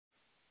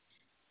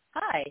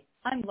Hi,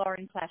 I'm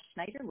Lauren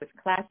Clash-Schneider with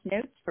Class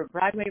Notes for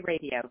Broadway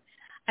Radio.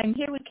 I'm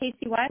here with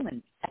Casey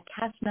Whyland, a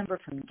cast member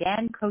from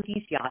Dan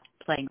Cody's Yacht,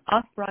 playing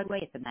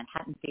off-Broadway at the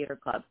Manhattan Theater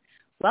Club.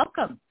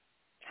 Welcome.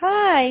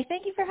 Hi,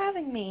 thank you for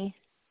having me.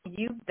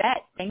 You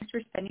bet. Thanks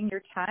for spending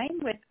your time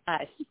with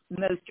us,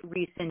 most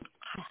recent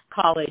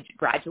college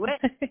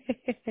graduate.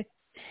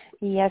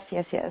 Yes.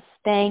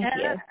 Thank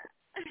you.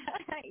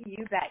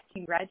 You bet.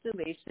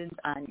 Congratulations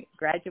on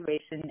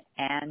graduation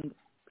and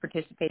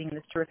participating in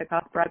this terrific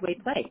off-Broadway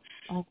play.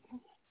 Okay.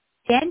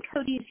 Dan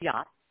Cody's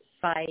Yacht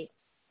by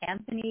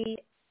Anthony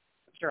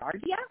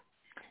Giardina.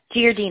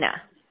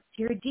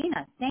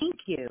 Thank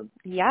you.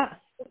 Yeah.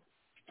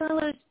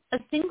 Follows a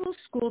female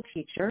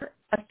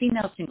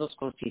single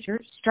school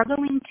teacher,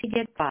 struggling to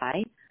get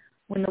by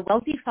when the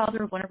wealthy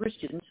father of one of her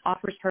students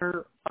offers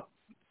her a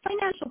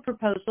financial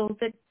proposal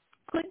that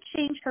could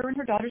change her and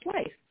her daughter's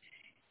life.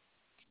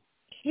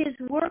 His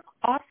work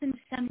often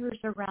centers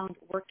around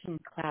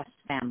working-class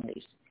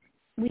families.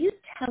 Will you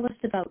tell us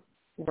about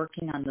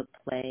working on the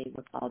play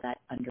with all that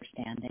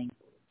understanding?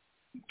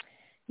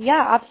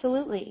 Yeah,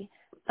 absolutely.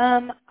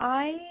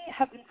 I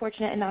have been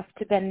fortunate enough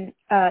to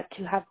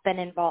have been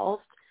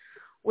involved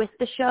with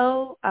the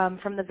show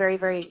from the very,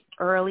 very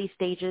early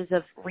stages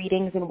of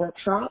readings and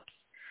workshops.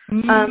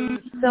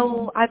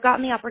 So I've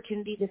gotten the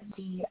opportunity to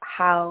see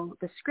how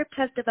the script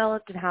has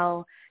developed and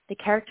how the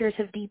characters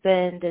have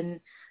deepened and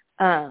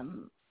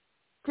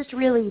just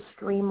really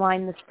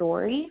streamline the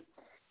story.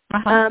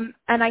 And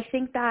I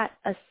think that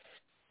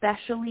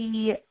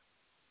especially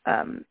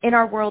in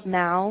our world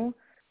now,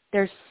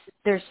 there's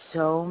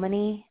so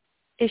many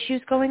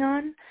issues going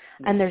on,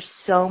 and there's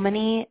so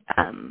many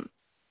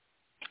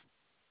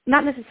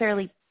not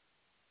necessarily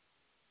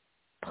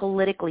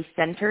politically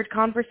centered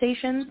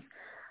conversations,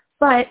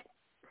 but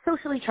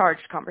socially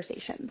charged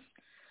conversations.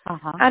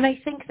 And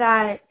I think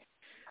that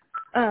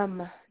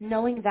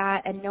knowing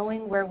that and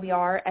knowing where we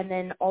are, and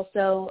then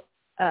also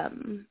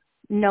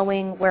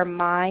knowing where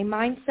my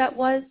mindset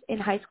was in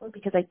high school,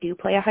 because I do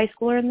play a high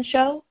schooler in the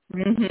show,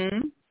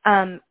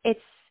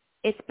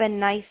 it's been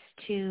nice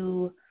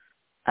to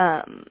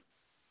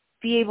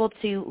be able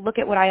to look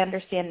at what I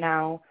understand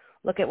now,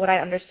 look at what I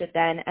understood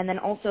then, and then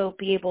also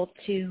be able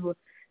to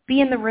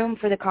be in the room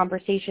for the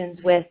conversations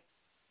with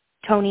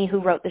Tony, who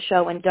wrote the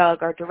show, and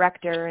Doug, our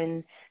director,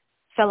 and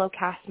fellow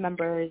cast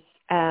members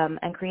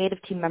and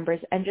creative team members,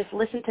 and just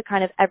listen to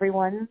kind of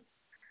everyone's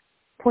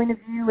point of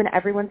view and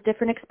everyone's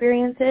different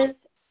experiences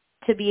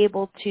to be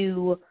able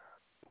to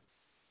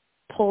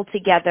pull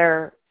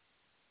together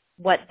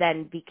what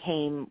then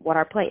became what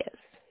our play is.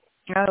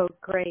 Oh,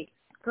 great.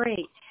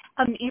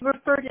 You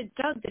refer to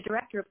Doug, the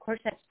director. Of course,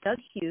 that's Doug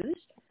Hughes.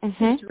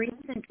 His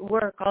recent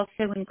work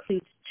also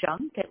includes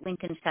Junk at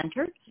Lincoln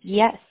Center.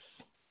 Yes.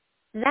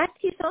 That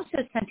piece also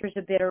centers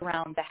a bit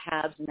around the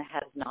haves and the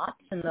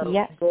have-nots and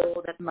the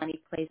role that money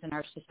plays in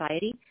our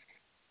society.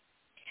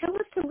 Tell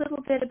us a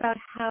little bit about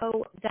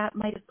how that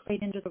might have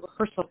played into the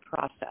rehearsal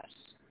process.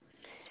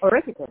 Or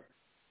is it?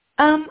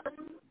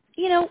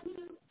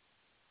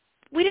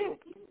 We didn't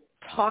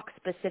talk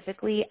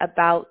specifically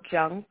about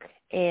Junk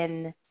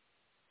in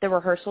the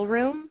rehearsal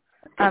room.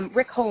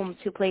 Rick Holmes,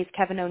 who plays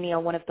Kevin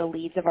O'Neill, one of the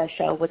leads of our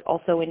show, was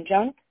also in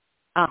Junk.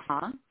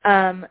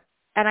 And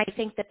I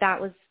think that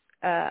was,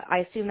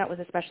 I assume that was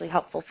especially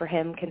helpful for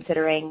him,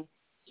 considering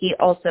he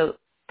also,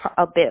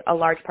 a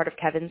large part of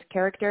Kevin's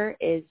character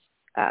is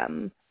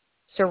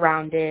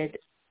surrounded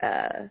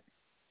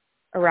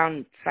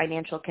around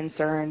financial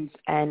concerns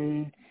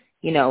and,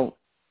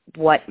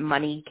 what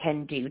money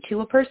can do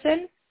to a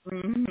person.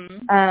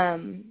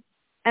 And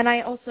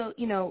I also,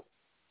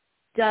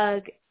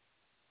 Doug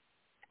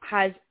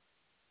has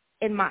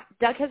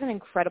an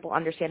incredible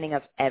understanding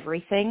of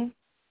everything.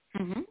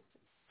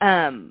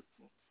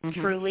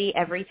 Truly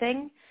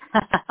everything.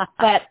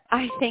 But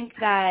I think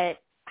that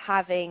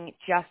having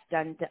just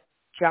done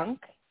Junk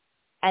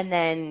and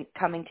then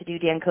coming to do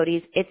Dan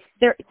Cody's,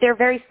 they're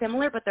very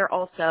similar, but they're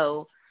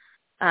also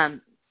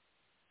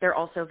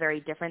very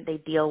different. They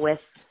deal with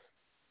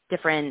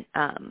different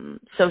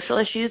social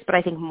issues, but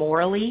I think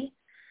morally,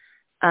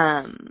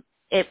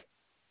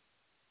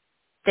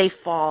 they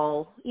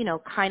fall,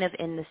 kind of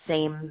in the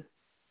same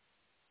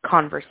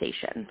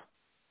conversation.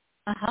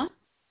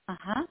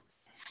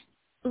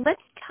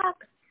 Let's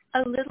talk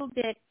a little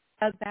bit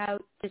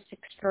about this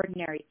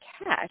extraordinary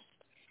cast.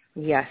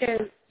 Yes.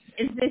 So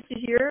this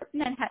is your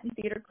Manhattan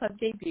Theater Club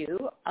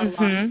debut,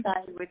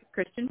 alongside with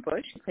Kristen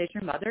Bush, who plays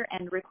your mother,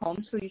 and Rick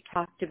Holmes, who you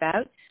talked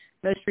about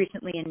most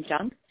recently in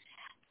Junk.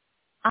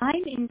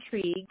 I'm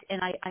intrigued,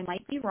 and I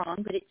might be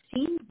wrong, but it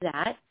seems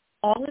that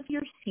all of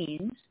your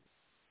scenes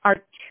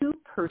are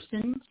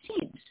two-person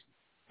scenes.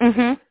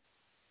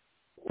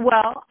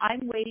 Well,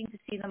 I'm waiting to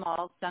see them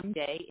all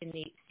someday in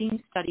the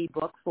scene study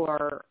book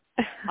for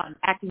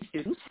acting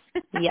students.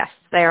 Yes,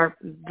 they are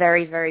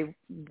very, very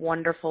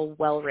wonderful,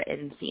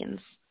 well-written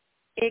scenes.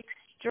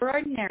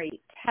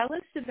 Extraordinary. Tell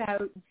us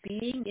about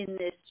being in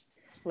this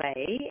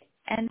play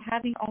and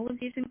having all of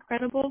these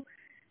incredible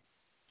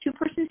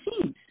two-person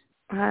scenes.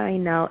 I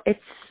know.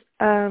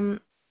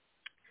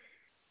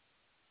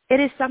 it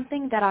is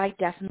something that I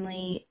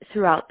definitely,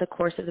 throughout the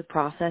course of the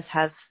process,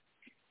 have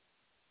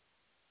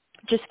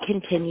just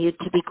continued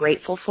to be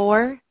grateful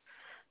for.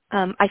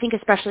 I think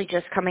especially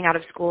just coming out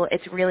of school,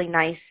 it's really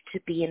nice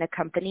to be in a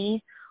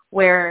company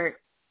where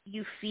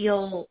you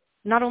feel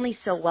not only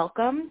so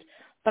welcomed,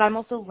 but I'm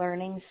also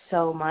learning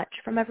so much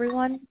from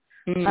everyone.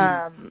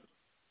 And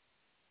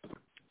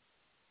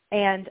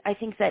I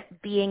think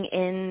that being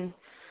in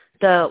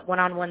the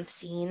one-on-one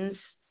scenes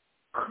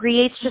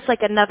creates just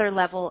like another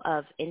level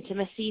of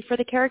intimacy for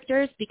the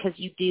characters, because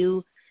you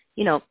do,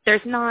 you know,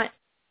 there's not,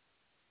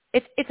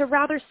 it's a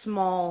rather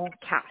small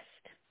cast.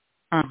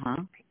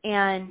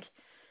 And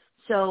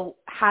so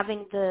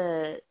having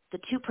the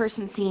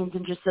two-person scenes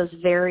and just those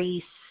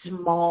very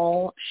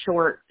small,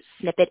 short,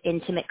 snippet,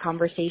 intimate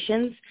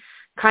conversations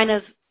kind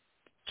of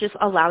just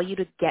allow you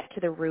to get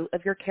to the root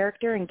of your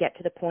character and get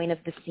to the point of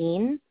the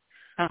scene.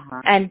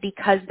 And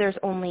because there's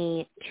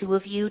only two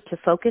of you to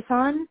focus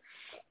on,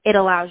 it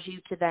allows you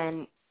to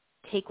then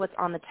take what's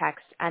on the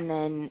text and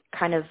then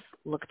kind of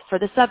look for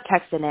the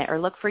subtext in it, or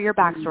look for your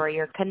backstory,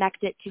 or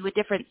connect it to a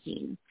different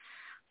scene.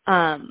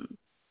 And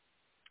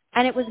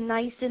it was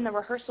nice in the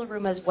rehearsal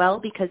room as well,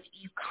 because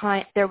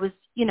there was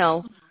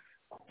no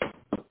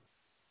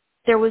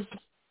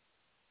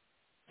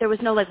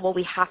like, well,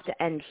 we have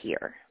to end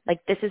here. Like,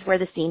 this is where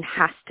the scene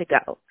has to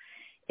go.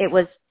 It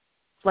was,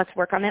 let's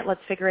work on it,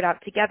 let's figure it out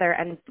together.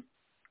 And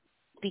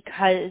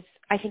because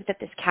I think that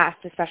this cast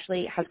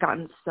especially has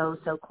gotten so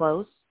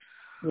close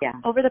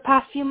over the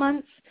past few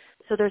months,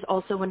 so there's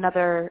also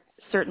another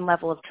certain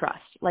level of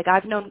trust. Like,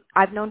 I've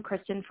known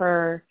Kristen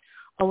for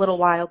a little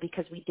while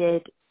because we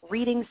did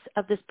readings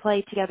of this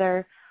play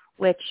together,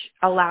 which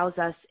allows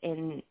us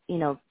in, you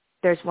know,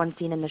 there's one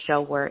scene in the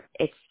show where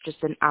it's just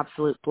an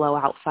absolute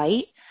blowout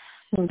fight.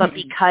 But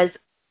because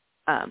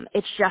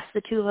it's just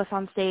the two of us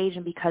on stage,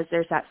 and because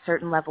there's that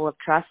certain level of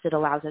trust, it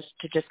allows us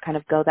to just kind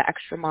of go the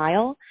extra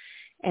mile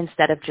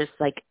instead of just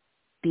like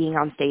being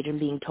on stage and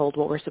being told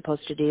what we're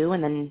supposed to do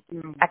and then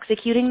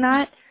executing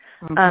that.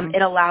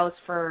 It allows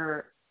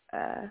for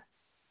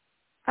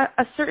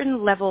a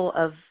certain level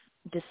of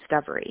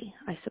discovery,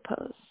 I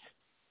suppose.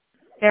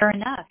 Fair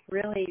enough.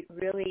 Really,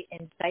 really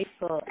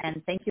insightful,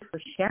 and thank you for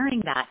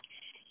sharing that.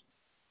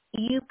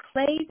 You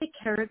play the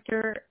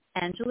character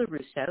Angela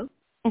Russo.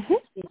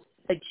 She's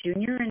a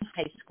junior in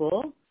high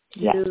school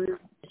who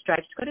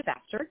strives to go to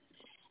Vassar.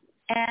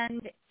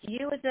 And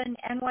you, as an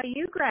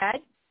NYU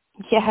grad,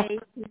 May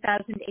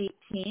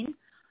 2018,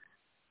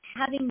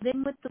 having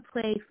been with the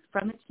play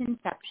from its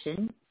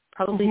inception,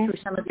 probably through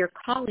some of your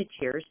college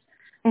years,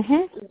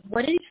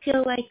 what did it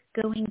feel like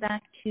going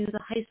back to the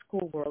high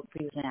school world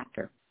for you as an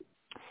actor?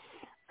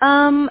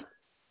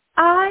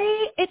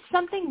 It's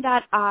something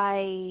that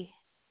I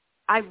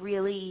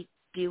really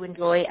do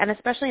enjoy, and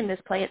especially in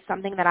this play, it's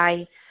something that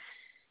I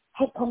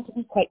have come to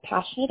be quite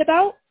passionate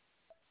about,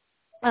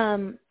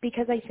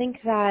 because I think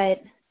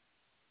that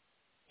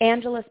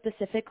Angela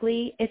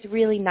specifically, it's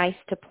really nice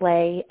to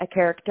play a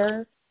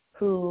character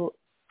who,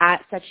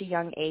 at such a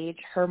young age,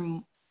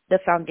 the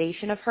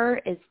foundation of her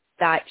is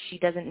that she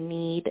doesn't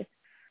need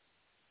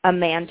a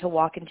man to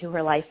walk into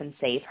her life and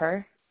save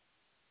her.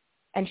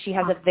 And she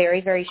has a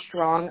very, very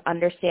strong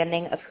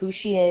understanding of who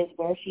she is,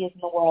 where she is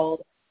in the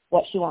world,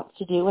 what she wants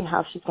to do, and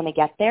how she's going to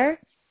get there.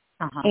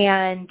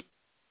 And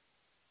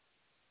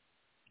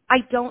I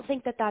don't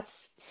think that that's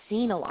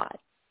seen a lot,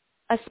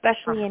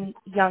 especially in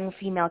young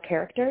female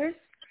characters.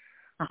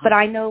 But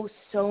I know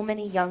so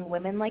many young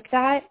women like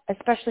that,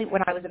 especially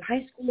when I was in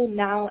high school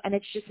now, and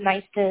it's just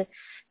nice to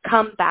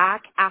come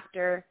back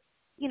after,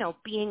 you know,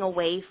 being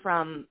away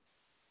from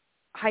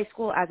high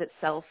school as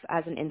itself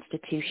as an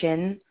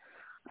institution.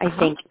 I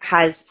think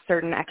has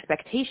certain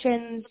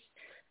expectations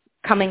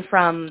coming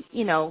from,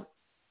 you know,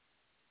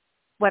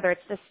 whether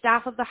it's the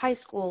staff of the high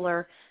school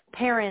or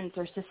parents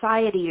or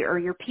society or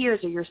your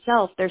peers or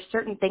yourself. There's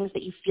certain things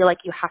that you feel like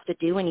you have to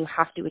do and you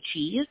have to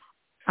achieve.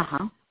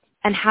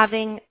 And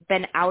having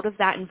been out of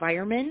that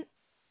environment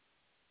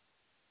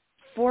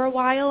for a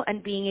while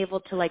and being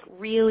able to like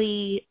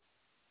really,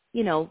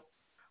 you know,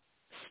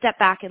 step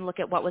back and look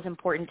at what was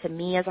important to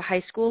me as a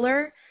high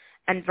schooler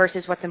and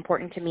versus what's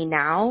important to me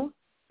now.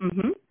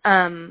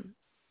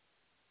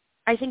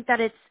 I think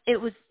that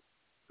it was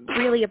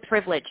really a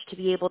privilege to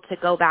be able to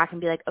go back and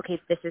be like, okay,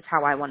 this is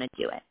how I want to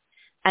do it.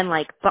 And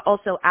like, but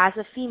also as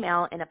a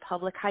female in a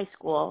public high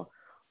school,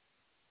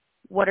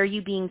 what are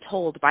you being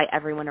told by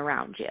everyone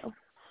around you?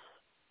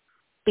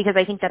 Because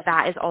I think that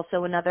that is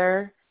also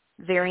another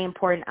very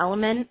important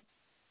element.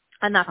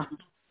 And that's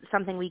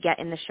something we get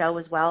in the show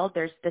as well.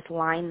 There's this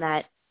line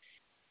that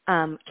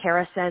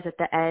Kara says at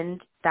the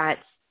end that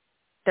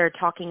they're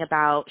talking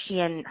about, she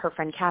and her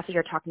friend Cassie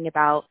are talking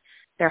about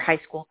their high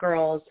school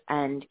girls,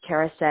 and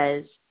Kara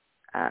says,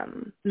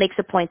 makes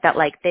a point that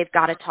like they've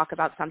got to talk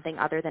about something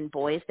other than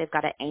boys. They've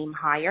got to aim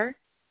higher.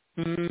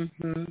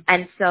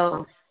 And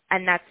so,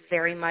 and that's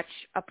very much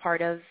a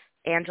part of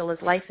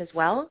Angela's life as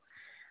well.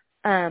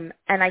 And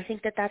I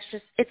think that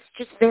it's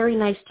just very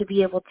nice to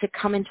be able to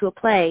come into a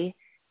play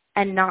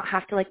and not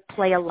have to, like,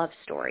 play a love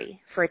story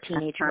for a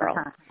teenage girl.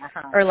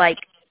 Or, like,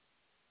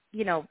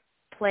 you know,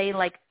 play,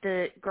 like,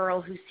 the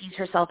girl who sees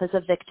herself as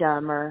a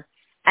victim or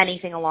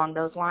anything along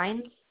those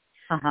lines.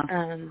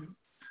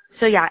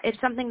 So, yeah, it's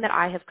something that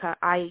I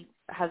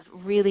have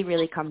really,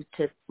 really come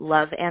to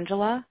love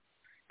Angela.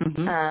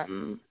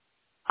 And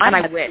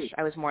I wish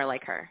I was more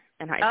like her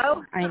in high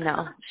school. I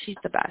know. She's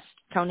the best.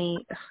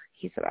 Tony,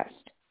 he's the best.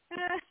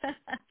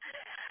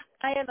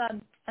 I have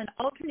an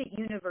alternate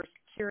universe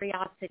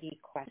curiosity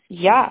question.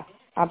 Yeah,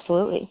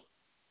 absolutely.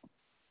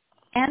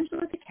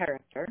 Angela, the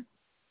character,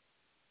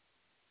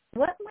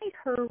 what might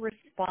her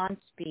response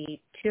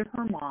be to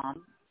her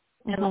mom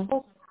and the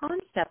whole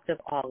concept of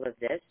all of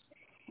this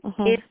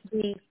if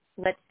the,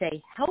 let's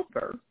say,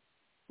 helper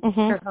to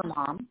her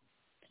mom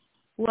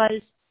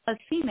was a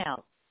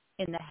female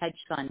in the hedge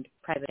fund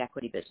private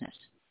equity business?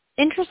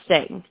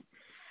 Interesting.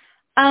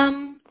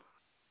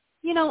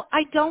 You know,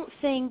 I don't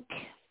think,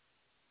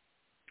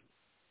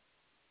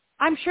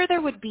 I'm sure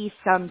there would be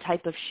some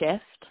type of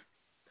shift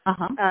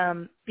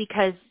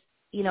because,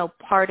 you know,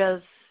 part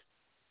of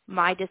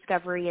my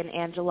discovery in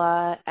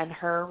Angela and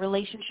her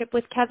relationship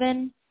with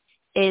Kevin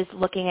is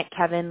looking at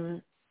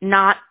Kevin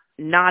not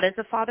as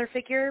a father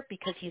figure,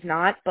 because he's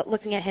not, but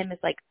looking at him as,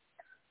 like,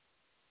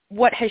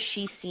 what has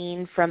she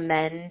seen from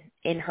men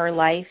in her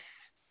life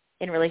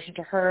in relation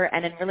to her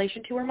and in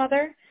relation to her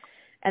mother,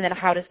 and then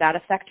how does that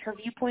affect her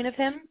viewpoint of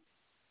him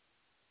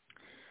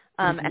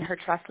and her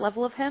trust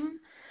level of him.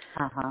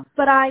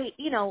 But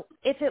you know,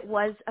 if it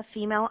was a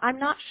female, I'm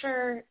not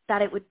sure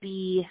that it would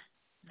be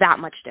that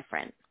much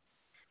different,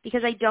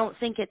 because I don't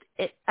think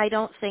I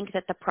don't think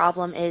that the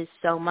problem is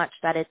so much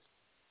that it's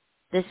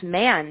this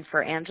man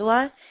for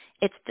Angela.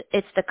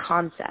 It's the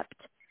concept.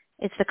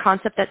 It's the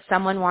concept that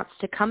someone wants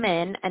to come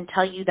in and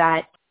tell you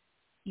that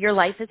your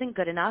life isn't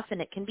good enough and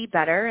it can be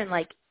better, and,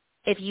 like,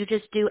 if you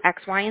just do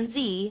X, Y, and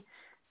Z,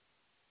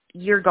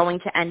 you're going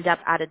to end up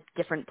at a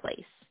different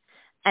place.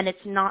 And it's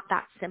not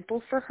that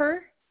simple for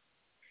her.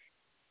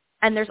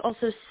 And there's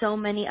also so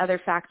many other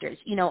factors.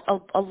 You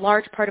know, a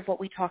large part of what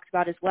we talked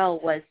about as well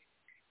was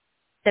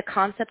the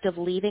concept of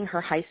leaving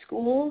her high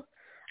school.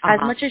 As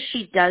much as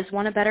she does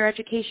want a better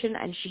education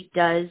and she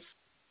does,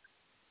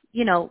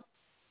 you know,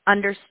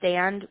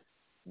 understand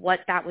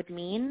what that would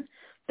mean,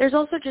 there's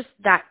also just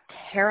that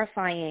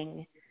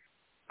terrifying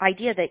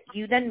idea that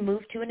you then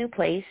move to a new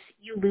place,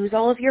 you lose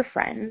all of your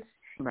friends,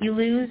 you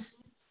lose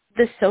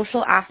the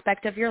social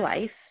aspect of your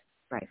life.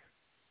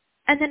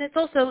 And then it's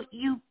also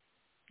you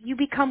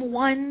become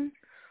one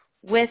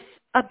with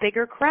a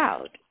bigger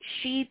crowd.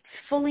 She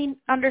fully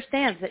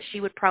understands that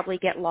she would probably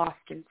get lost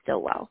in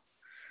Stillwell.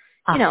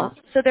 You know,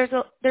 so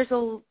there's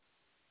a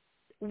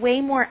way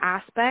more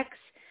aspects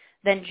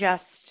than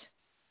just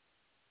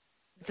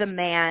the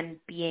man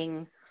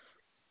being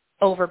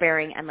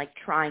overbearing and, like,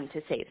 trying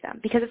to save them.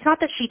 Because it's not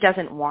that she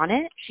doesn't want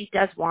it. She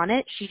does want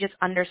it. She just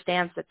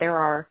understands that there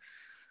are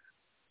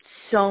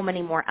so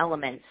many more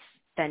elements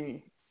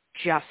than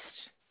just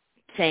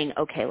saying,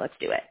 okay, let's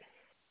do it.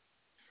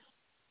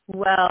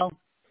 Well,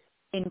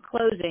 in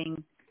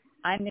closing,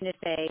 I'm going to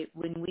say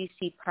when we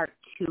see part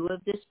 2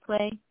 of this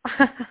play,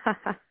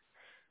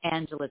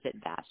 Angela's at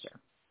Vassar.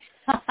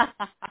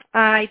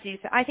 I do.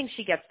 I think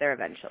she gets there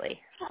eventually.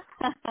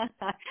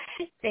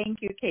 Thank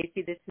you,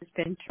 Casey. This has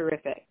been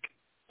terrific.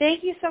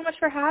 Thank you so much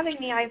for having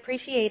me. I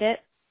appreciate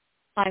it.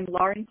 I'm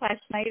Lauren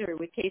Clash-Snyder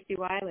with Casey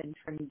Whyland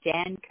from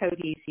Dan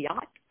Cody's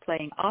Yacht,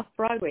 playing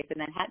off-Broadway at the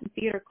Manhattan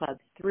Theater Club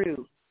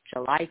through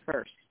July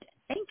 1st.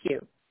 Thank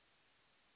you.